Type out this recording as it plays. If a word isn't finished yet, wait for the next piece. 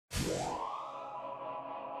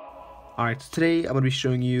Alright, so today I'm going to be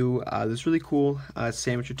showing you this really cool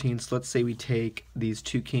sandwich routine. So let's say we take these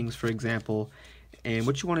two kings, for example, and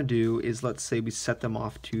what you want to do is, let's say we set them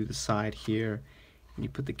off to the side here, and you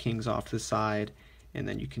put the kings off to the side, and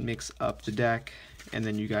then you can mix up the deck, and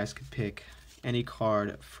then you guys could pick any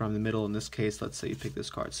card from the middle. In this case, let's say you pick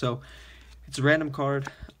this card. So it's a random card,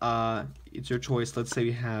 it's your choice. Let's say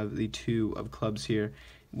we have the two of clubs here.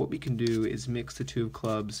 What we can do is mix the two of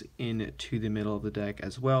clubs into the middle of the deck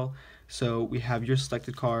as well. So we have your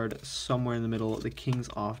selected card somewhere in the middle, the kings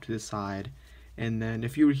off to the side, and then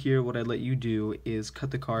if you were here, what I'd let you do is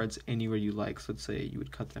cut the cards anywhere you like. So let's say you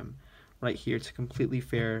would cut them right here. It's a completely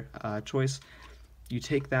fair choice. You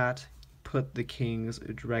take that, put the kings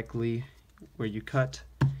directly where you cut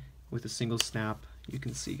with a single snap. You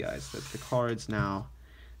can see, guys, that the cards now,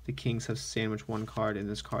 the kings have sandwiched one card, and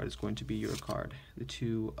this card is going to be your card, the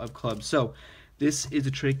two of clubs. So this is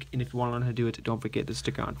a trick, and if you want to learn how to do it, don't forget to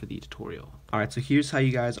stick around for the tutorial. Alright, so here's how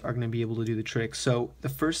you guys are going to be able to do the trick. So the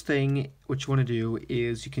first thing what you want to do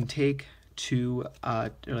is you can take two, or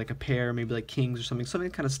like a pair, maybe like kings or something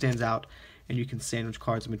that kind of stands out, and you can sandwich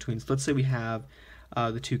cards in between. So let's say we have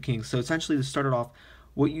the two kings. So essentially, to start it off,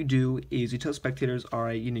 what you do is you tell spectators,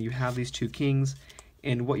 alright, you have these two kings,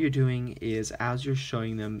 and what you're doing is, as you're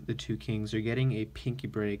showing them the two kings, you're getting a pinky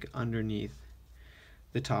break underneath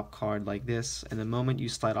the top card like this, and the moment you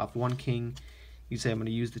slide off one king, you say, I'm going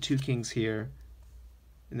to use the two kings here,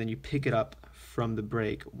 and then you pick it up from the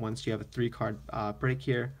break. Once you have a three card break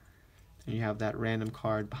here, and you have that random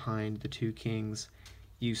card behind the two kings,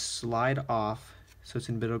 you slide off, so it's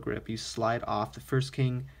in middle grip, you slide off the first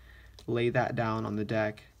king, lay that down on the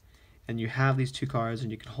deck, and you have these two cards,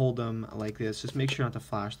 and you can hold them like this. Just make sure not to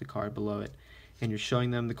flash the card below it, and you're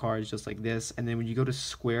showing them the cards just like this. And then when you go to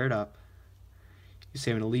square it up, you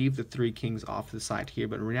say, I'm going to leave the three kings off to the side here,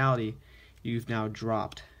 but in reality you've now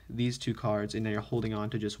dropped these two cards, and now you're holding on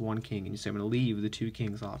to just one king, and you say, I'm going to leave the two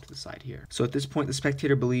kings off to the side here. So at this point, the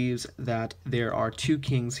spectator believes that there are two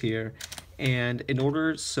kings here, and in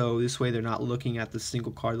order so this way they're not looking at the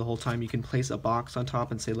single card the whole time, you can place a box on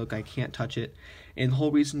top and say, look, I can't touch it. And the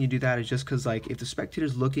whole reason you do that is just because, like, if the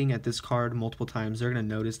spectator's looking at this card multiple times, they're going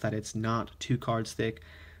to notice that it's not two cards thick.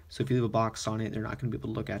 So if you leave a box on it, they're not going to be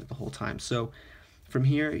able to look at it the whole time. So from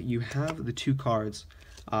here, you have the two cards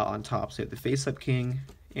on top. So you have the face-up king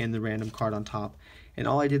and the random card on top. And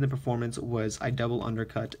all I did in the performance was I double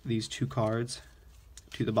undercut these two cards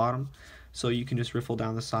to the bottom. So you can just riffle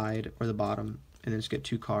down the side or the bottom and then just get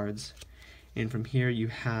two cards. And from here, you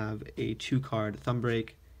have a two-card thumb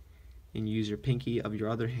break, and use your pinky of your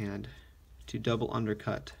other hand to double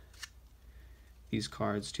undercut these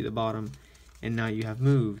cards to the bottom. And now you have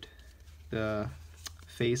moved the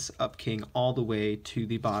face-up king all the way to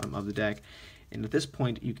the bottom of the deck. And at this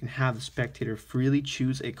point, you can have the spectator freely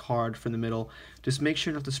choose a card from the middle. Just make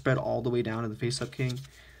sure not to spread all the way down to the face-up king,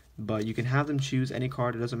 but you can have them choose any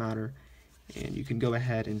card, it doesn't matter. And you can go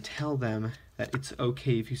ahead and tell them that it's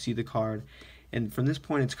okay if you see the card. And from this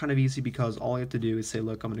point, it's kind of easy, because all you have to do is say,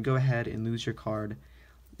 look, I'm going to go ahead and lose your card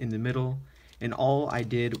in the middle. And all I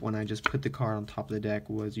did when I just put the card on top of the deck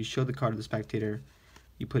was you show the card to the spectator,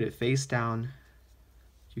 you put it face down,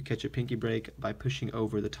 you catch a pinky break by pushing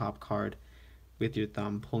over the top card with your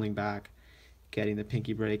thumb, pulling back, getting the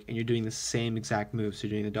pinky break, and you're doing the same exact move, so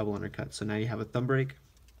you're doing the double undercut. So now you have a thumb break,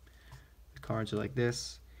 the cards are like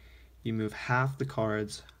this, you move half the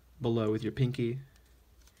cards below with your pinky,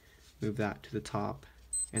 move that to the top,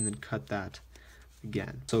 and then cut that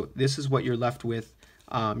again. So this is what you're left with.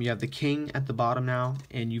 You have the king at the bottom now,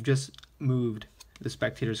 and you've just moved the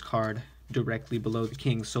spectator's card directly below the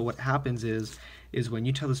king. So what happens is when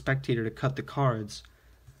you tell the spectator to cut the cards,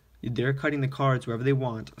 they're cutting the cards wherever they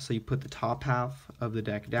want. So you put the top half of the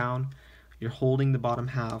deck down, you're holding the bottom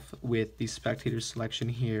half with the spectator's selection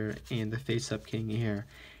here and the face-up king here.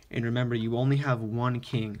 And remember, you only have one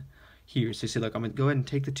king here. So you say, look, I'm going to go ahead and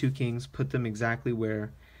take the two kings, put them exactly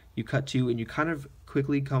where you cut to, and you kind of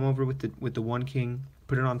quickly come over with the one king,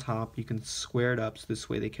 put it on top. You can square it up so this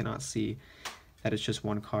way they cannot see that it's just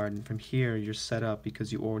one card. And from here, you're set up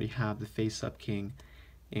because you already have the face-up king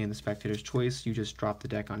and the spectator's choice. You just drop the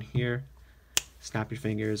deck on here, snap your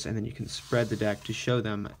fingers, and then you can spread the deck to show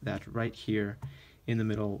them that right here in the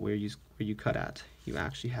middle where you cut at, you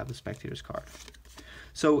actually have the spectator's card.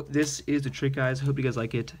 So this is the trick, guys. I hope you guys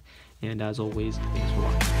like it, and as always, thanks for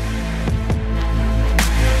watching.